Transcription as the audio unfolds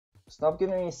Stop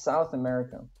giving me South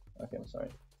America. Okay, I'm sorry.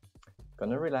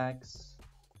 Gonna relax.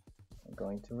 I'm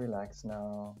going to relax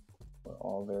now. We're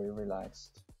all very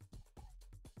relaxed.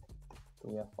 Do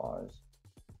we have bars?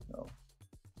 No.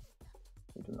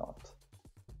 We do not.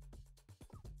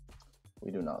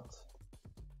 We do not.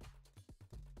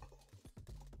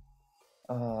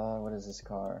 What is this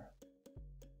car?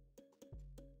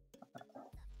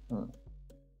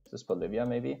 Is this Bolivia,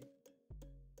 maybe?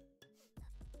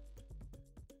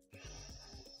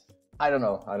 I don't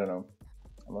know.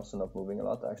 I'm also not moving a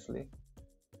lot, actually.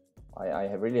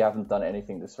 I really haven't done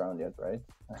anything this round yet, right?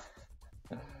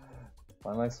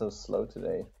 Why am I so slow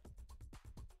today?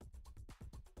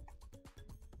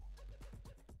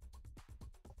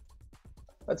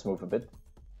 Let's move a bit.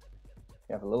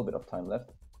 We have a little bit of time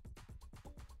left.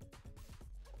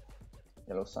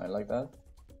 Yellow sign like that.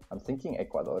 I'm thinking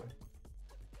Ecuador.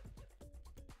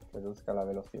 Reduzca la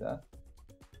velocidad.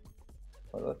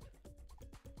 Ecuador.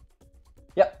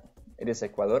 Yeah, it is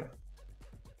Ecuador.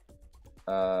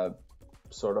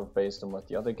 Sort of based on what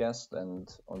the other guessed and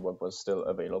on what was still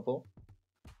available.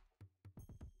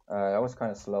 That was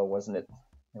kind of slow, wasn't it?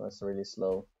 It was really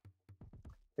slow.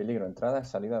 Peligro, entrada,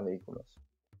 salida, vehículos.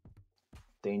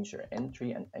 Danger,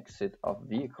 entry and exit of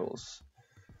vehicles.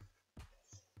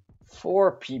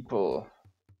 4 people.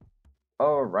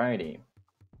 Alrighty.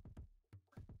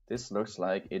 This looks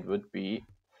like it would be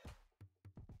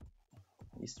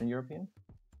Eastern European.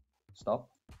 Stop.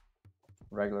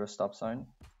 Regular stop sign.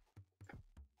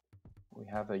 We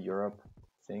have a Europe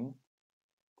thing.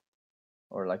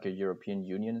 Or like a European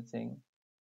Union thing.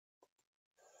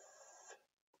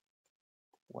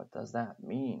 What does that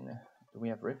mean? Do we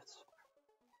have rifts?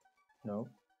 No.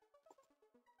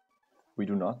 We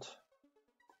do not.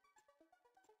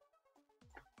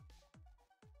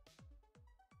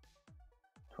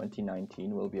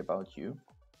 "2019 will be about you."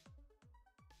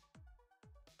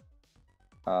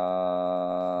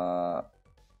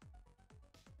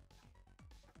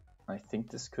 I think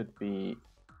this could be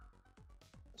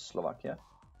Slovakia.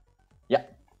 Yeah.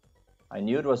 I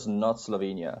knew it was not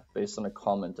Slovenia based on a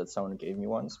comment that someone gave me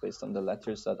once, based on the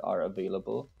letters that are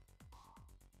available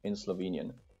in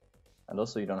Slovenian. And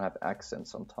also you don't have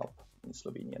accents on top in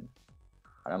Slovenian.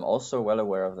 And I'm also well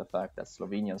aware of the fact that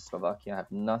Slovenia and Slovakia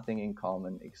have nothing in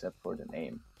common except for the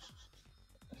name.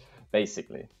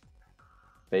 Basically.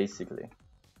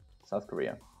 South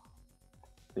Korea.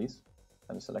 Please,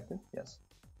 let me select it. Yes.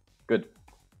 Good.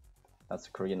 That's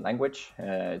the Korean language.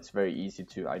 It's very easy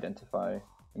to identify,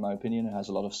 in my opinion. It has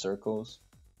a lot of circles,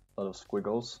 a lot of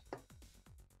squiggles.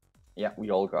 Yeah,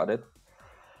 we all got it.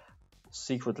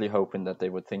 Secretly hoping that they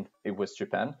would think it was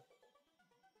Japan.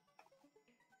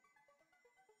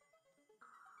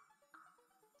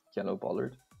 Yellow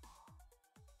bollard.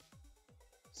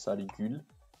 Sarigül.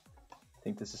 I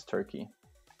think this is Turkey.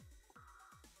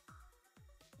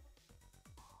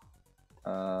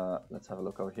 Let's have a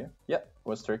look over here. Yeah, it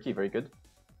was Turkey, very good.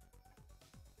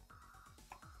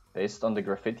 Based on the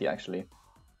graffiti, actually.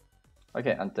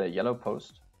 Okay, and the yellow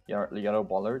post, yellow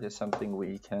bollard is something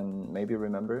we can maybe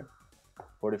remember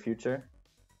for the future.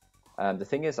 The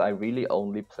thing is, I really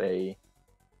only play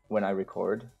when I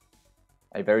record.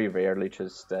 I very rarely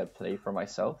just play for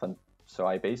myself, and so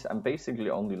I'm basically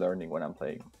only learning when I'm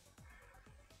playing.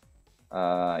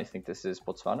 I think this is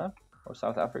Botswana or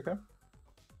South Africa.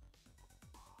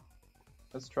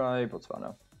 Let's try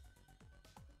Botswana.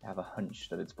 I have a hunch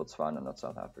that it's Botswana, not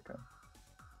South Africa.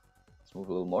 Let's move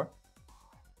a little more.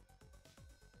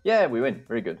 Yeah, we win.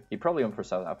 Very good. He probably went for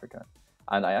South Africa.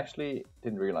 And I actually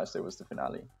didn't realize there was the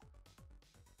finale.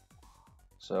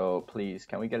 So please,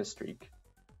 can we get a streak?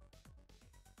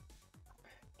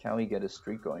 Can we get a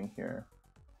streak going here?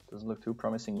 Doesn't look too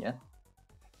promising yet.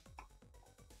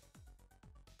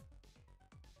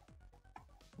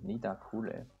 Nida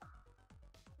Kule.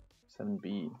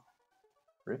 7B.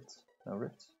 Rifts? No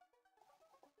rifts?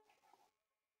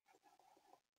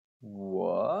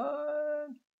 What?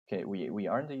 Okay, we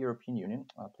are in the European Union.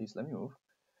 Please let me move.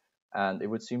 And it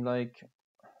would seem like...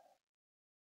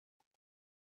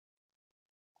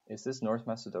 Is this North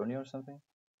Macedonia or something?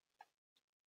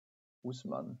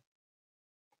 Usman.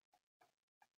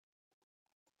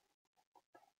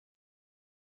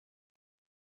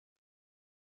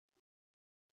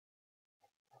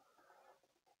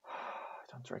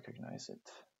 I don't recognize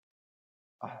it.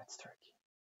 Ah, it's Turkey.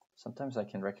 Sometimes I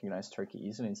can recognize Turkey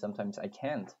easily, and sometimes I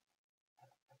can't.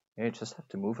 I just have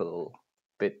to move a little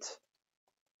bit.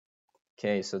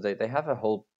 Okay, so they have a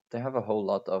whole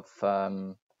lot of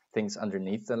things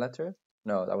underneath the letter.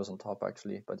 No, that was on top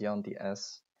actually, but yeah, on the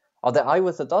S. Oh, the I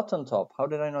with the dot on top. How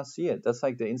did I not see it? That's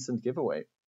like the instant giveaway.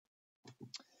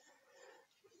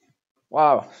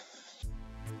 Wow.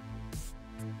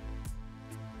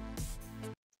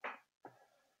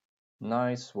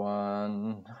 Nice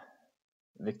one.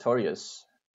 Victorious.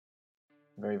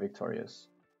 Very victorious.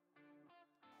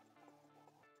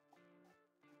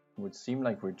 It would seem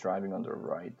like we're driving on the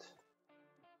right.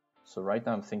 So right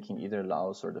now I'm thinking either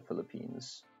Laos or the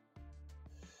Philippines.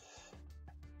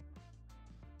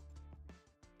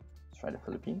 Let's try the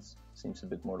Philippines. Seems a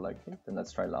bit more likely. Then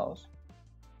let's try Laos.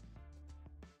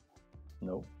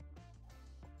 No.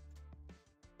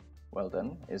 Well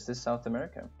then, is this South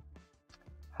America?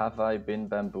 Have I been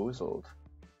bamboozled?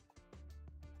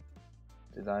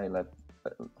 Did I let...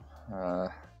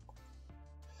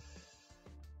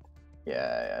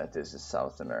 yeah, this is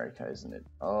South America, isn't it?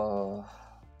 Oh,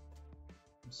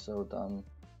 I'm so dumb.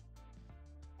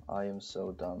 I am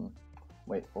so dumb.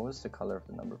 Wait, what was the color of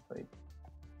the number plate?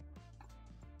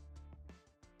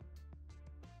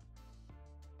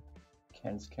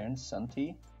 Cairns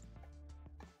Santi?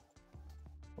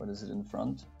 What is it in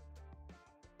front?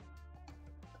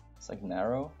 It's like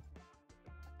narrow.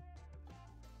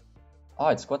 Oh,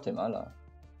 it's Guatemala.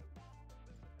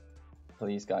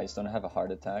 Please, guys, don't have a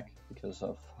heart attack because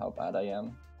of how bad I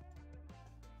am.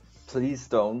 Please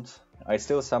don't. I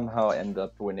still somehow end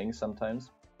up winning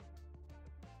sometimes.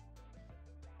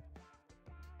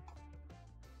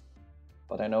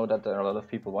 But I know that there are a lot of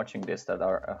people watching this that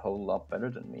are a whole lot better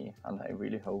than me, and I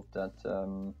really hope that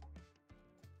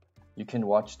you can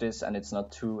watch this and it's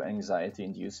not too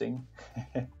anxiety-inducing.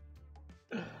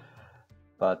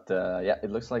 But yeah, it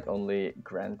looks like only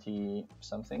Grantee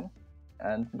something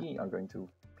and me are going to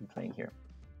be playing here.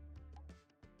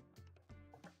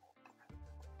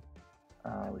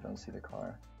 We don't see the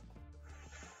car.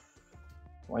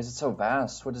 Why is it so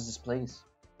vast? What is this place?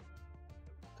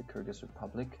 The Kyrgyz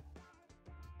Republic?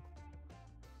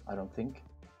 I don't think.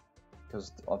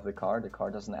 Because of the car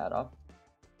doesn't add up.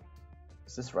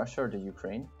 Is this Russia or the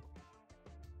Ukraine?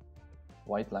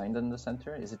 White line in the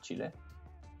center? Is it Chile?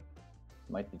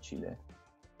 Might be Chile.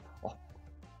 Oh,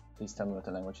 please tell me what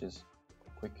the language is.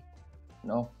 Quick.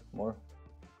 No, more.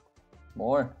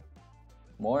 More.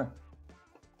 More.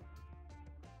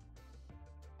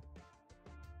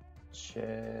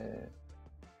 Cherry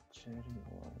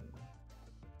water.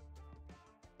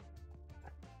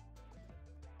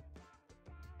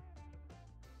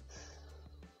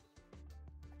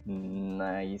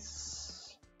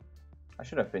 Nice. I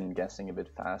should have been guessing a bit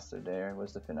faster there.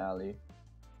 Was the finale?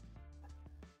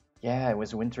 Yeah, it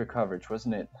was winter coverage,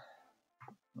 wasn't it?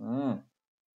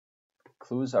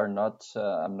 Clues are not,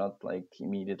 I'm not like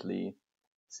immediately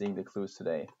seeing the clues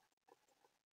today.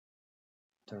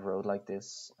 The road like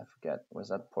this, I forget, was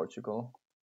that Portugal?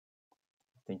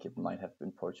 I think it might have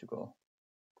been Portugal.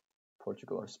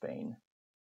 Portugal or Spain.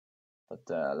 But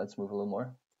let's move a little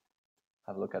more.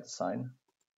 Have a look at the sign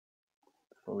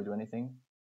before we do anything.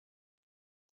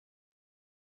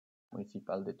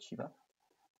 Municipal de Chiva.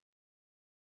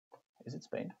 Is it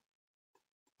Spain?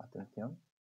 Atención.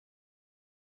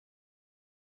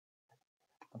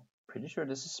 I'm pretty sure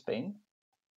this is Spain.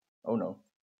 Oh no.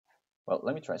 Well,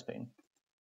 let me try Spain.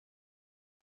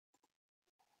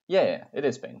 Yeah, it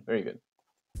is Spain. Very good.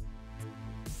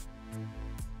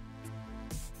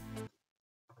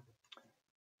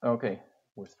 Okay,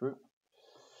 we're through.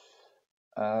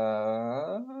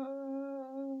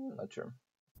 Not sure.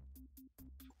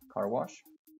 Car wash.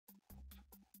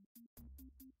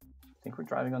 I think we're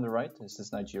driving on the right. Is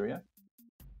this Nigeria?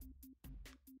 I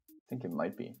think it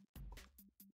might be.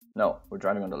 No, we're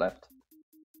driving on the left.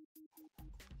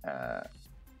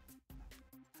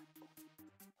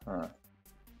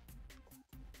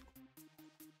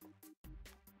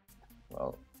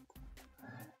 Well,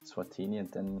 Swatini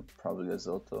and then probably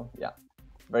Lesotho. Yeah,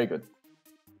 very good.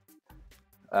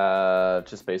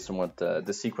 Just based on what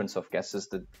the sequence of guesses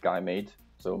the guy made.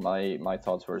 So my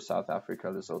thoughts were South Africa,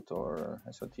 Lesotho, or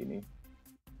Eswatini.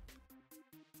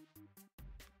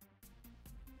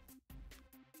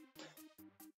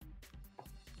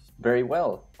 Very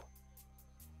well.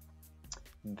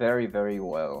 Very, very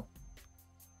well.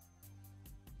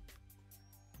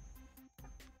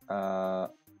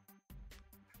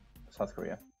 South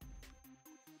Korea.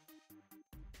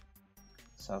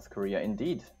 South Korea,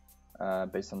 indeed.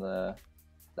 Based on the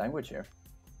language here.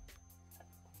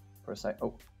 For a sec.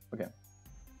 Oh, okay.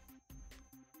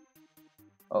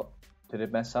 Oh, did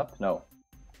it mess up? No.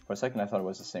 For a second I thought it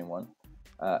was the same one.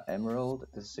 Emerald,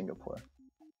 this is Singapore.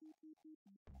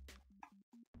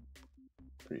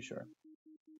 Pretty sure.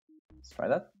 Let's try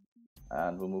that.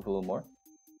 And we'll move a little more.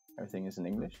 Everything is in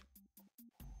English.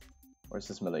 Or is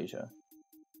this Malaysia?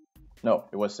 No,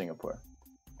 it was Singapore.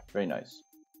 Very nice.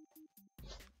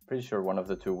 Pretty sure one of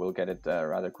the two will get it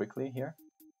rather quickly here.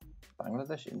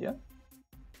 Bangladesh, India?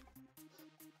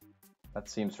 That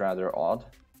seems rather odd.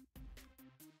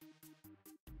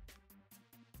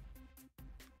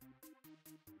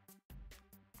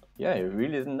 Yeah, you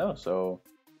really didn't know, so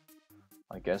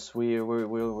I guess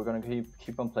we're gonna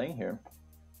keep on playing here.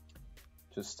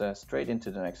 Just straight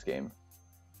into the next game.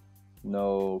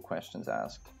 No questions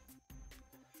asked.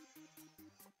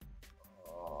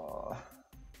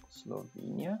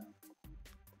 Slovenia?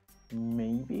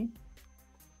 Maybe?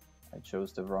 I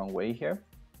chose the wrong way here.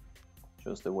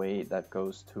 Chose the way that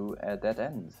goes to a dead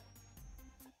end.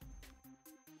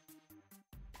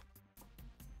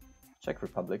 Czech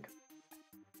Republic.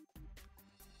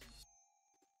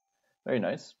 Very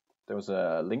nice. There was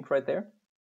a link right there.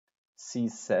 C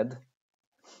said.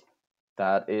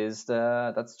 That's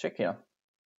Czechia.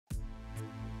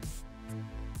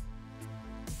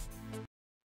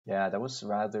 Yeah, that was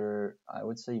rather, I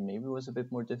would say maybe it was a bit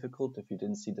more difficult if you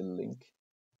didn't see the link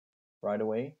right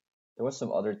away. There was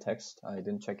some other text. I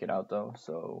didn't check it out though,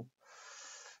 so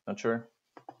not sure.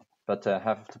 But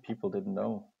half of the people didn't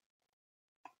know.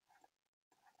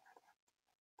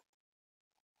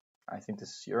 I think this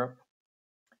is Europe.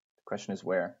 The question is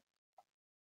where?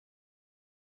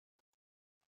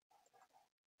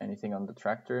 Anything on the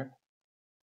tractor?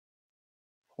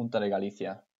 Junta de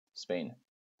Galicia, Spain.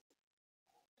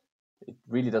 It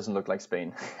really doesn't look like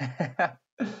Spain.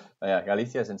 Yeah,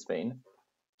 Galicia is in Spain.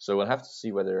 So we'll have to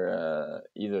see whether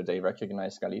either they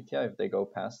recognize Galicia if they go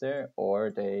past there, or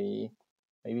they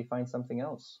maybe find something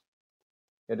else.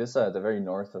 It is the very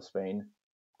north of Spain,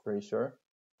 pretty sure.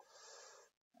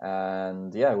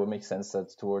 And yeah, it would make sense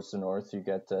that towards the north you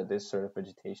get this sort of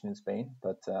vegetation in Spain,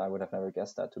 but I would have never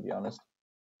guessed that, to be honest.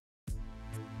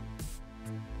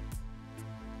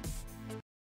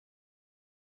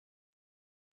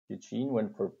 Eugene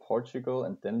went for Portugal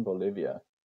and then Bolivia.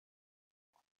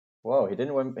 Whoa, he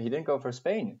didn't go for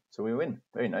Spain, so we win.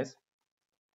 Very nice.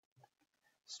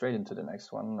 Straight into the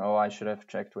next one. Oh, I should have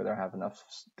checked whether I have enough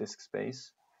disk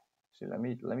space. So let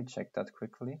me check that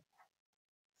quickly.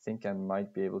 I think I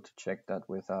might be able to check that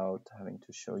without having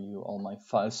to show you all my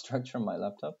file structure on my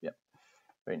laptop. Yeah,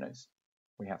 very nice.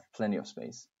 We have plenty of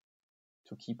space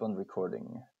to keep on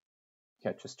recording.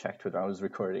 Okay, I just checked whether I was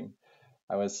recording.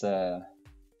 I was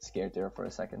scared there for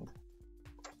a second.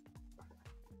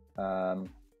 I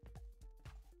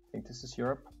think this is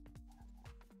Europe.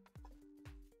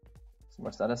 So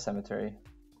was that a cemetery?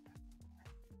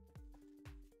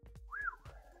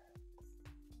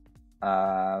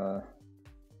 I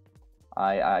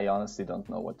honestly don't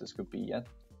know what this could be yet.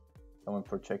 I went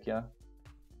for Czechia.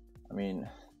 I mean,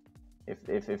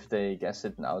 if they guess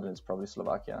it now, then it's probably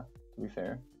Slovakia, to be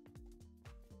fair.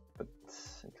 But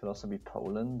it could also be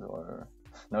Poland, or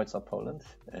no, it's not Poland.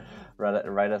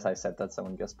 right as I said that,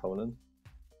 someone guessed Poland.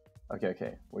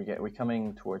 Okay, we're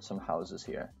coming towards some houses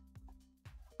here.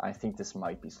 I think this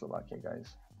might be Slovakia,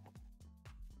 guys.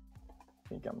 I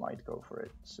think I might go for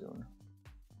it soon.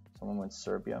 Someone went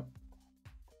Serbia.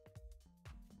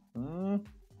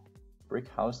 Brick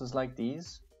houses like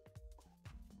these?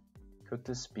 Could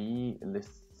this be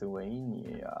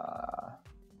Lithuania?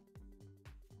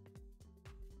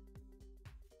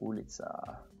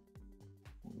 Ulica.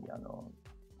 Jano.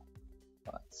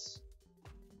 That's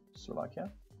Slovakia?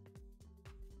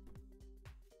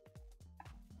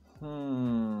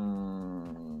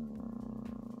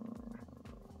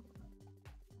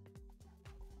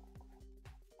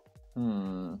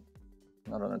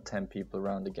 Not on a 10 people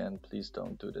round again. Please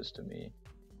don't do this to me.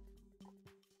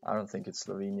 I don't think it's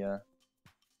Slovenia.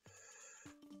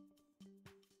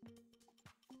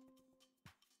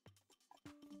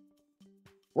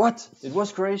 What? It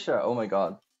was Croatia. Oh my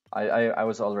god. I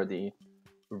was already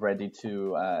ready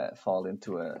to fall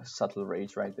into a subtle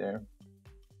rage right there.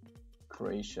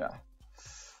 Croatia.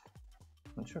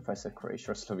 I'm not sure if I said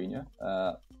Croatia or Slovenia.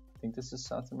 I think this is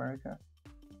South America.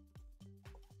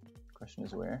 Question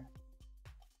is where?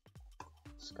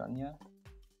 Scania.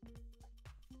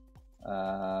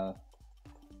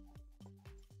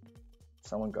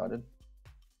 Someone got it.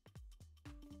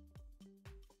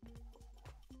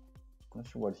 Not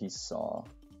sure what he saw.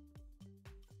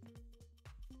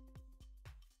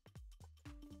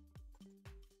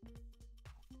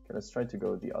 Okay, let's try to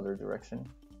go the other direction.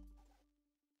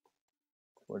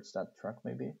 Towards that truck,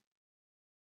 maybe?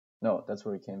 No, that's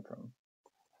where he came from.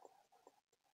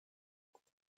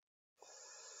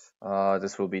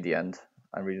 This will be the end.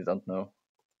 I really don't know.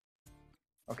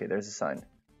 Okay, there's a sign.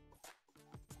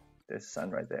 There's a sign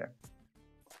right there.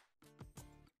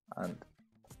 And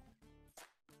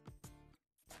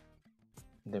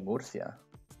de Murcia.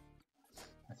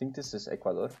 I think this is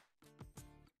Ecuador.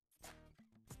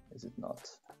 Is it not?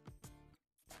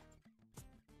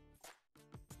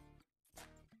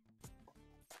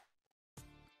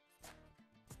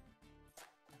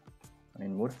 I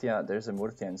mean, Murcia, there's a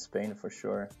Murcia in Spain for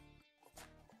sure.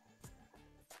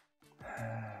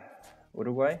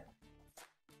 Uruguay?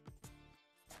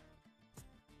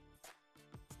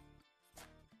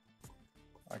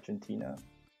 Argentina?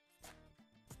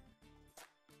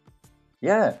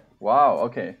 Yeah! Wow,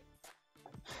 okay.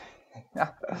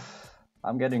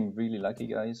 I'm getting really lucky,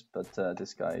 guys, but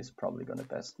this guy is probably gonna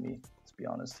best me, let's be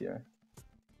honest here.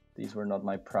 These were not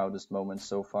my proudest moments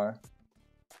so far.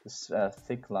 This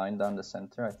thick line down the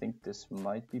center, I think this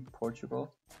might be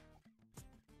Portugal.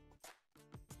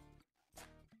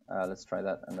 Let's try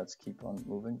that and let's keep on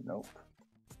moving. Nope.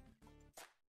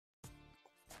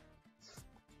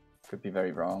 Could be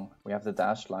very wrong. We have the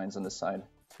dashed lines on the side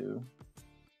too.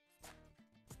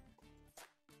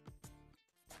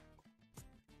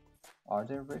 Are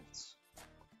there rifts?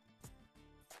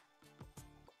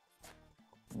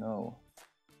 No.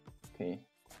 Okay,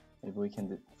 maybe we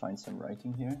can find some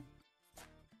writing here.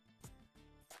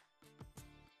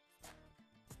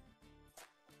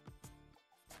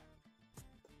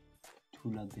 Tu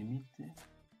la demite.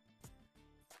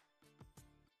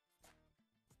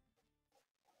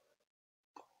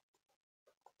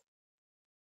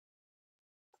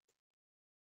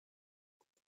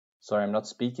 Sorry, I'm not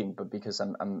speaking, but because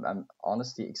I'm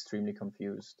honestly extremely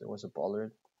confused. There was a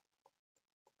bollard.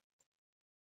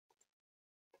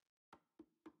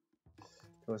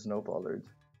 There was no bollard.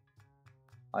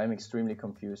 I'm extremely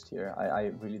confused here.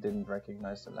 I really didn't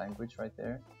recognize the language right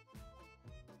there.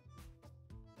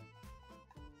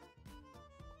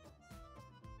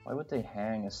 Why would they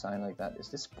hang a sign like that? Is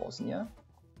this Bosnia?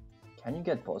 Can you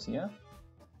get Bosnia?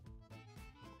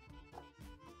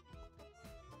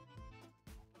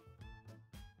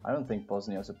 I don't think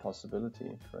Bosnia is a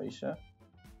possibility. Croatia?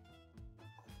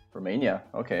 Romania,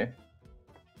 okay.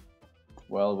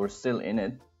 Well, we're still in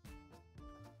it.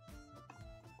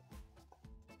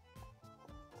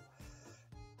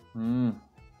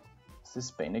 Is this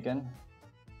Spain again?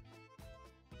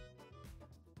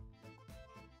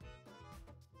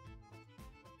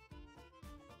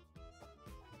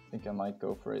 I think I might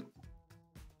go for it.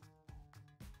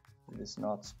 It is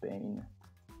not Spain.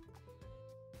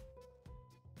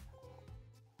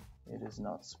 It is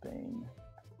not Spain.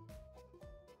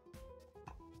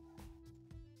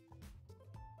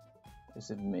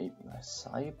 Is it maybe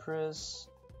Cyprus?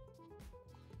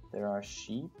 There are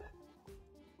sheep.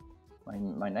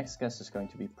 My next guess is going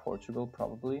to be Portugal,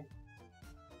 probably.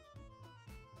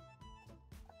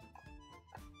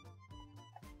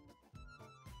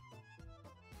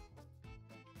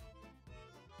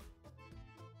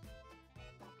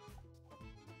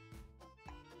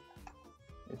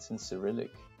 It's in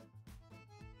Cyrillic.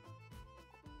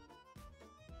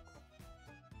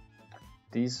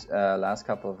 These last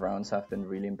couple of rounds have been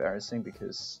really embarrassing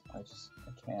because I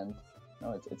can't.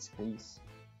 No, it's Greece.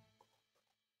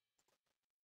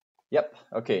 Yep,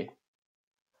 okay.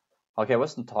 Okay, I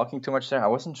wasn't talking too much there. I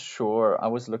wasn't sure. I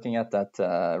was looking at that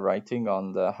writing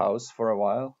on the house for a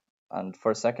while. And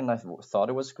for a second I thought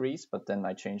it was Greece, but then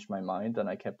I changed my mind and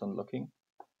I kept on looking.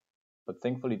 But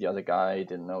thankfully the other guy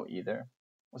didn't know either.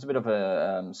 It was a bit of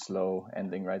a slow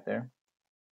ending right there.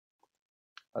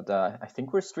 But I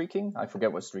think we're streaking. I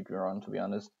forget what streak we're on, to be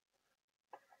honest.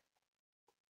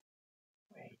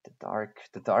 Wait,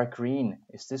 the dark green.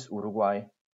 Is this Uruguay?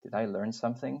 Did I learn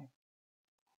something?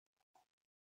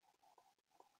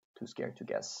 Too scared to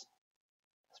guess.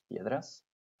 Las Piedras?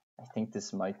 I think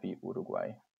this might be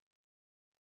Uruguay.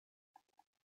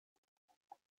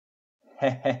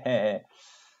 The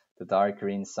dark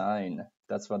green sign.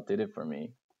 That's what did it for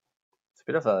me. It's a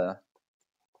bit of a...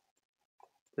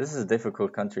 This is a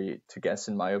difficult country to guess,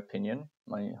 in my opinion.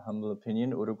 My humble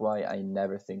opinion. Uruguay, I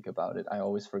never think about it. I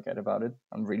always forget about it.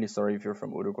 I'm really sorry if you're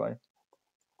from Uruguay.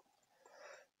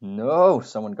 No,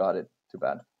 someone got it. Too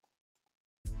bad.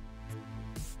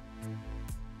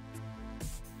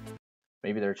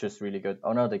 Maybe they're just really good.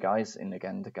 Oh no, the guy's in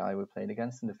again. The guy we played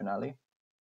against in the finale.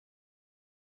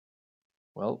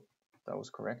 Well, that was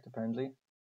correct, apparently.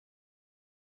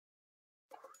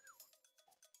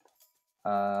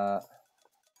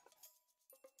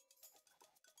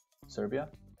 Serbia?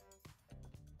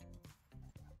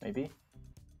 Maybe?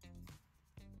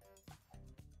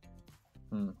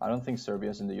 I don't think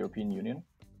Serbia is in the European Union.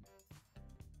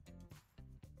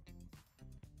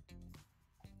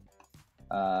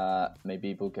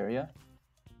 Maybe Bulgaria?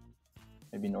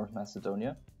 Maybe North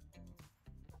Macedonia?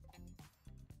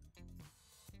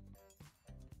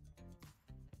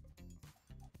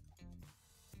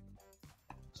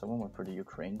 Someone went for the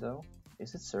Ukraine though.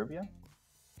 Is it Serbia?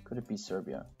 Could it be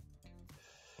Serbia?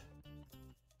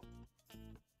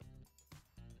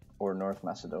 Or North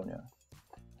Macedonia?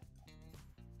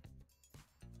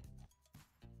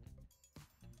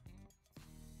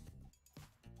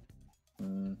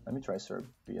 Let me try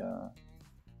Serbia.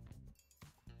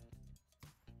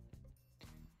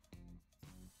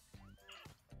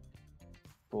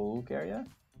 Bulgaria?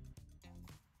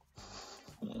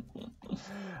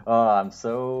 Oh, I'm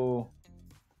so,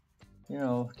 you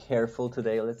know, careful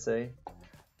today, let's say.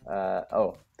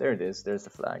 Oh, there it is. There's the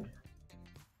flag.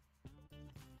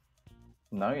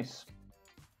 Nice.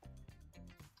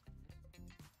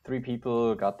 3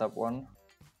 people got that one.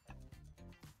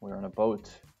 We're on a boat.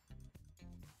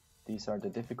 These are the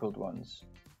difficult ones.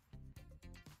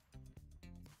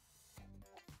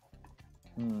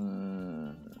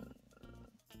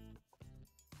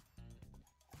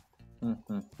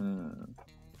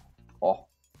 Oh,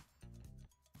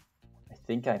 I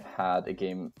think I've had a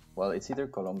game. Well, it's either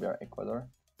Colombia or Ecuador.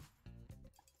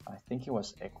 I think it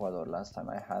was Ecuador last time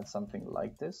I had something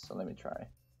like this, so let me try.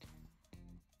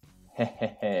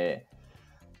 Hehehe.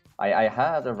 I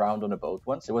had a round on a boat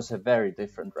once. It was a very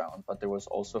different round, but there was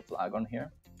also a flag on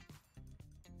here.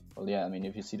 Well, yeah, I mean,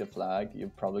 if you see the flag, you're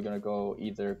probably gonna go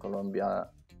either Colombia,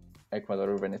 Ecuador,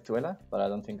 or Venezuela, but I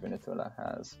don't think Venezuela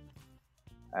has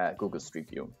Google Street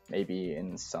View. Maybe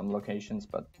in some locations,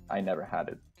 but I never had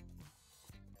it.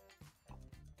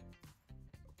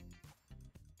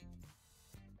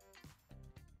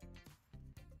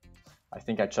 I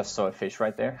think I just saw a fish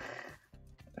right there.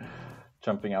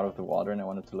 Jumping out of the water, and I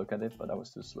wanted to look at it, but I was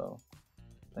too slow.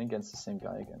 Playing against the same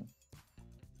guy again.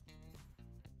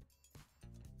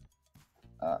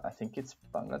 I think it's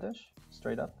Bangladesh,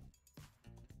 straight up.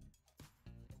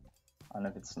 And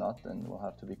if it's not, then we'll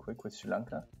have to be quick with Sri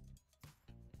Lanka.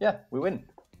 Yeah, we win.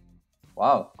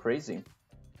 Wow, crazy.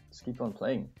 Let's keep on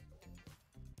playing.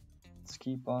 Let's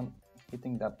keep on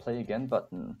hitting that play again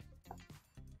button.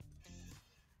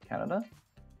 Canada?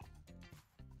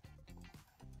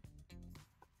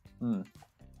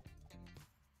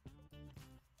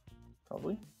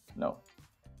 Probably? No.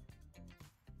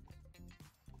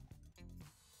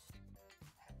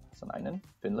 Sanainen?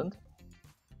 Finland?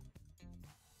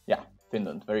 Yeah,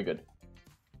 Finland. Very good.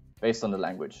 Based on the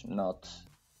language, not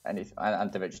anything.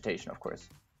 And the vegetation, of course.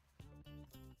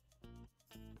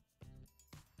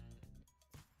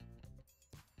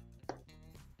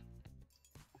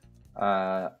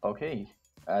 Okay.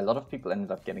 A lot of people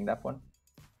ended up getting that one.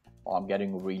 Oh, I'm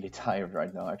getting really tired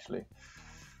right now, actually.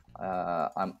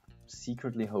 I'm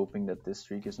secretly hoping that this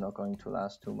streak is not going to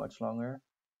last too much longer.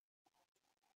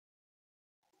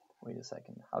 Wait a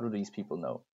second. How do these people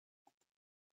know?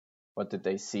 What did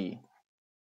they see?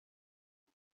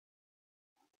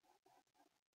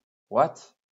 What?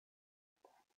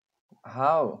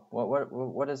 How?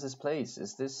 What is this place?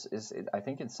 Is it? I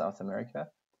think it's South America.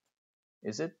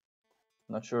 Is it?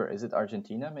 Not sure. Is it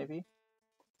Argentina? Maybe.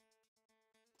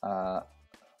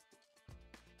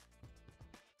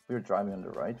 We were driving on the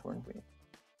right, weren't we? Did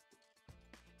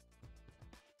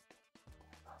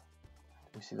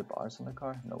we see the bars in the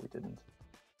car? No, we didn't.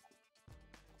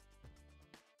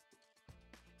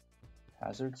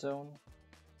 Hazard zone.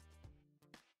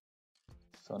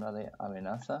 Zona de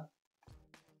amenaza.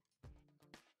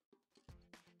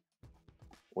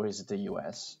 Or is it the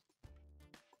US?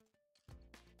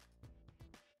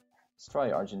 Let's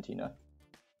try Argentina.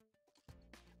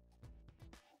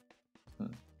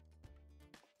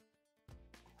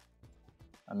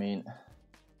 I mean,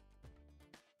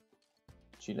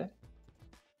 Chile?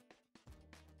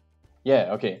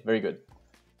 Yeah, okay, very good.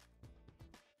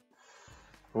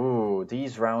 Ooh,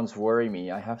 these rounds worry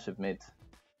me, I have to admit.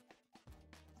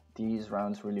 These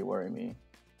rounds really worry me.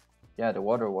 Yeah, the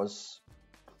water was,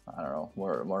 I don't know,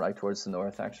 more like towards the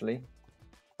north actually.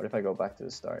 What if I go back to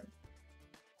the start?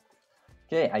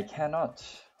 Okay, I cannot.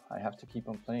 I have to keep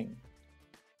on playing.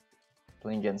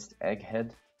 Playing against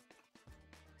Egghead.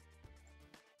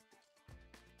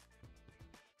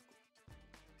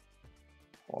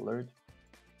 Pollard.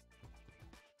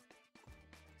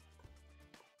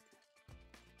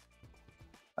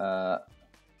 I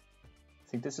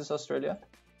think this is Australia.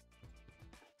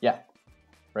 Yeah,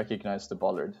 recognize the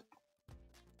bollard.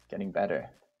 Getting better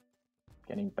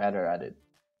at it.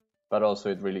 But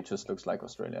also it really just looks like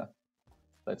Australia.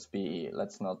 Let's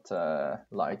not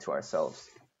lie to ourselves.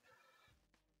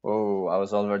 Oh, I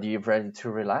was already ready to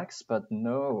relax, but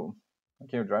no.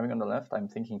 Okay, we're driving on the left. I'm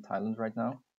thinking Thailand right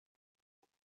now.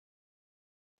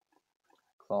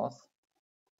 Cloth.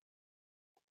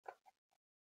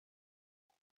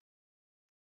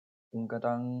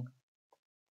 Ungadang.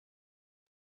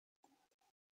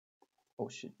 Oh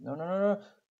shit, no, no, no,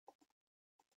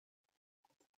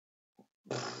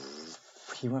 no.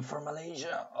 He went for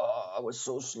Malaysia. Oh, I was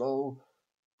so slow.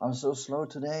 I'm so slow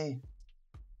today.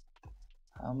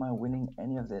 How am I winning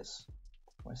any of this?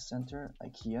 West Center,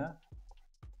 IKEA.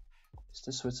 Is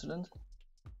this Switzerland?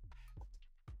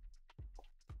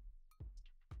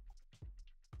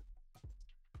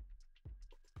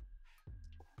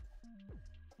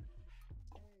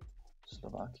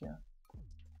 Slovakia.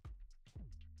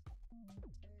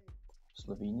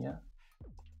 Slovenia.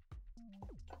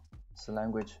 It's the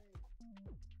language.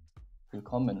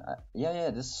 Willkommen. Yeah,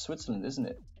 this is Switzerland, isn't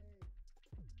it?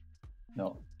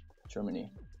 No.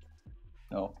 Germany.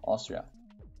 No, Austria.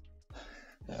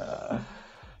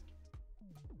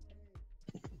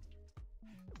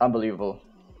 Unbelievable.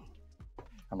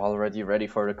 I'm already ready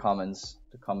for the comments.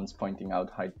 The comments pointing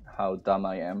out how dumb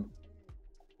I am.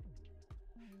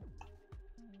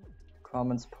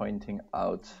 Comments pointing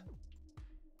out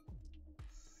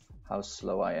how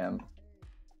slow I am.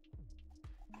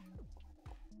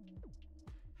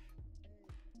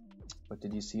 What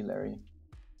did you see, Larry?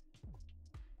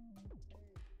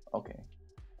 Okay.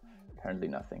 Apparently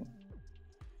nothing.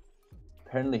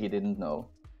 Apparently he didn't know.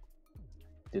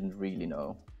 Didn't really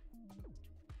know.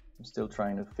 I'm still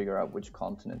trying to figure out which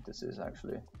continent this is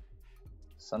actually.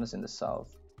 The sun is in the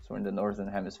south, so in the northern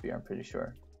hemisphere, I'm pretty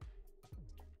sure.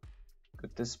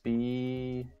 Could this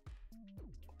be...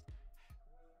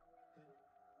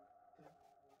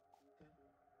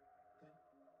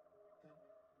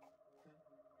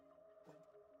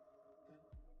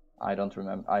 I don't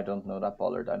remember. I don't know that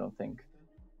bollard, I don't think.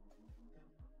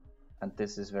 And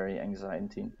this is very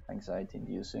anxiety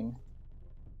inducing.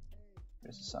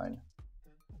 Here's a sign.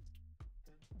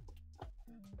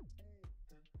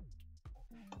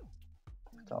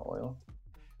 Oil.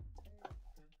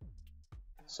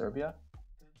 Serbia?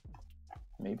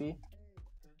 Maybe?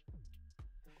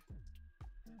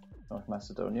 North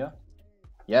Macedonia?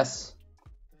 Yes!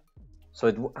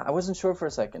 So I wasn't sure for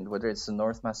a second whether it's the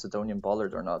North Macedonian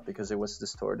bollard or not because it was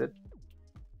distorted.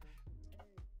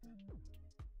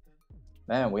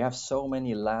 Man, we have so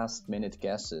many last minute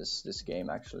guesses this game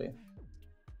actually.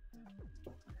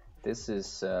 This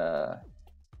is it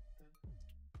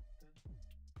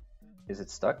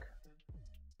stuck?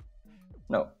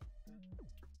 No.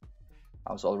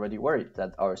 I was already worried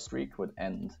that our streak would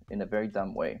end in a very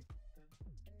dumb way.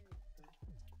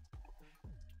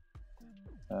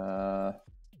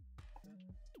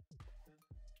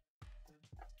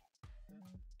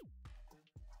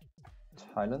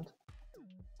 Thailand.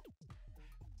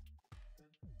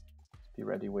 Let's be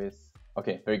ready with...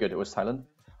 Okay, very good, it was Thailand.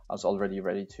 I was already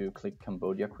ready to click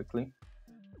Cambodia quickly.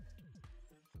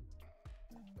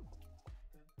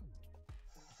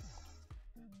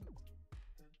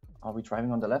 Are we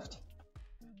driving on the left?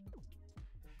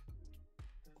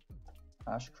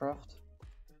 Ashcroft.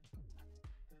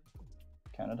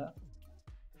 Canada.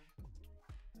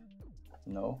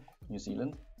 No. New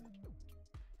Zealand.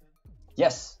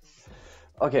 Yes!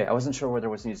 Okay, I wasn't sure whether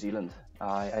it was New Zealand.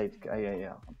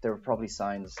 Yeah. There were probably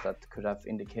signs that could have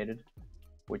indicated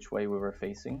which way we were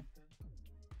facing.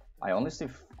 I honestly,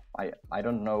 I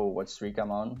don't know what streak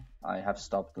I'm on. I have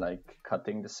stopped like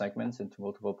cutting the segments into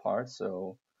multiple parts,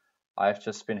 so I've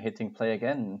just been hitting play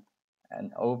again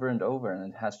and over, and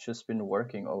it has just been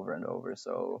working over and over.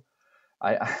 So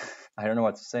I don't know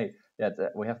what to say. Yeah,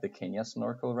 we have the Kenya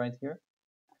snorkel right here.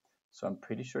 So I'm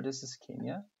pretty sure this is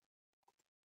Kenya.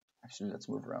 Actually, let's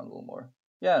move around a little more.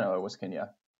 Yeah, no, it was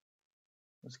Kenya.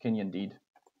 It was Kenya indeed.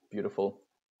 Beautiful.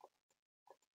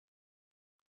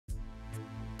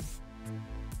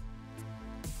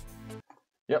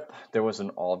 Yep, there was an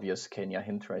obvious Kenya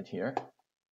hint right here.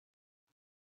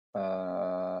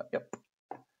 Yep.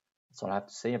 That's all I have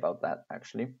to say about that,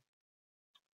 actually.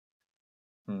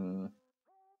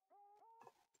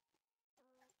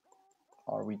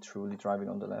 Are we truly driving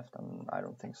on the left? I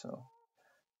don't think so.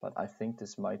 But I think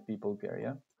this might be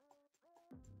Bulgaria,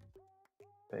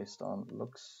 based on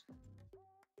looks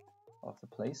of the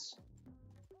place.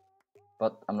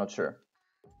 But I'm not sure.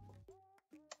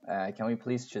 Can we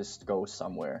please just go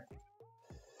somewhere?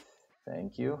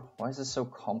 Thank you. Why is this so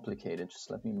complicated?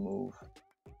 Just let me move.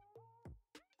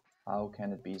 How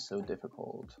can it be so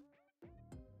difficult?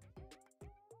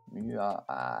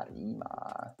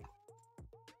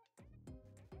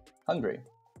 Hungary.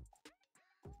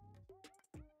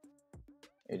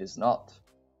 It is not.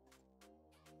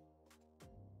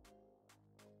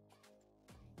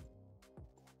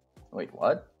 Wait,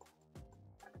 what?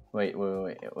 Wait.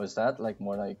 Was that like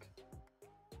more like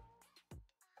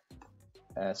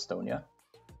Estonia?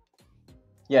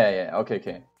 Yeah,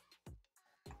 okay.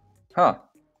 Huh.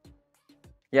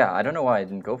 Yeah, I don't know why I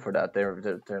didn't go for that.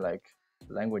 They're like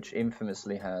language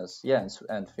infamously has, yeah,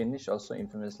 and Finnish also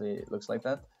infamously looks like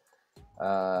that.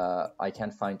 I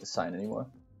can't find the sign anymore.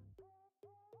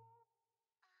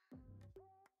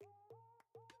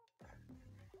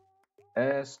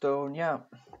 Estonia.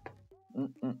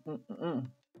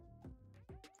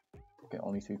 Okay,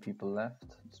 only 3 people left.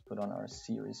 Let's put on our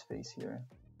serious face here.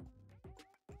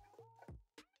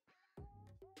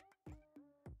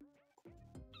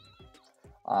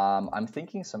 I'm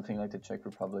thinking something like the Czech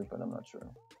Republic, but I'm not sure.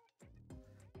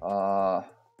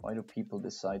 Why do people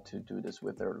decide to do this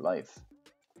with their life?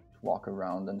 To walk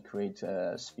around and create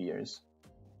spheres.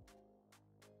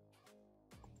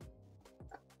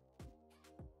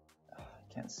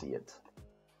 I can't see it.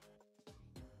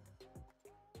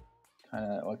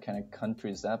 What kind of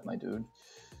country is that, my dude?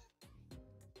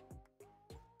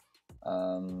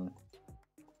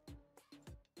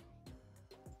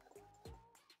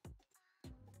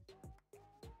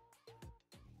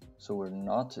 So we're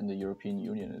not in the European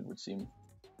Union, it would seem.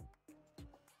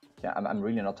 Yeah, I'm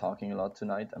really not talking a lot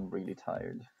tonight. I'm really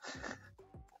tired.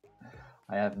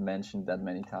 I have mentioned that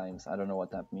many times. I don't know what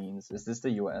that means. Is this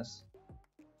the US?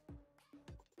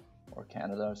 Or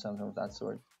Canada or something of that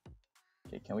sort?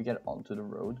 Okay, can we get onto the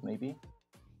road maybe?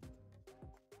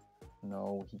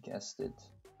 No, he guessed it.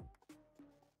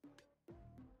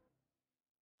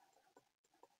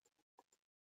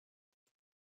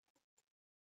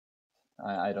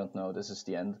 I don't know. This is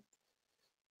the end.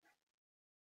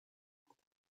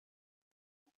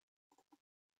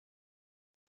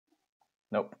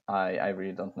 Nope, I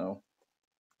really don't know.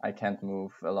 I can't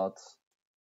move a lot.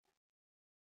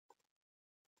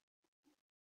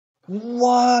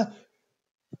 What?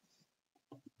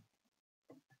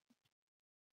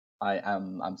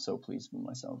 I'm so pleased with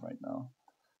myself right now.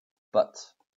 But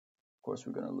of course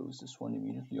we're gonna lose this one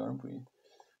immediately, aren't we?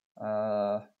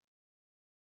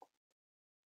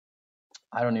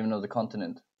 I don't even know the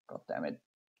continent. God damn it.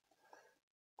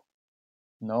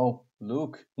 No,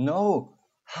 Luke, no!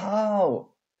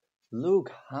 How?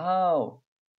 Luke, how?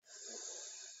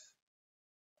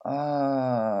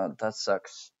 That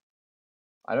sucks.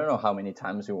 I don't know how many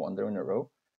times we won there in a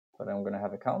row, but I'm gonna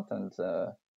have a count, and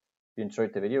if you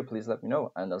enjoyed the video, please let me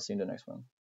know, and I'll see you in the next one.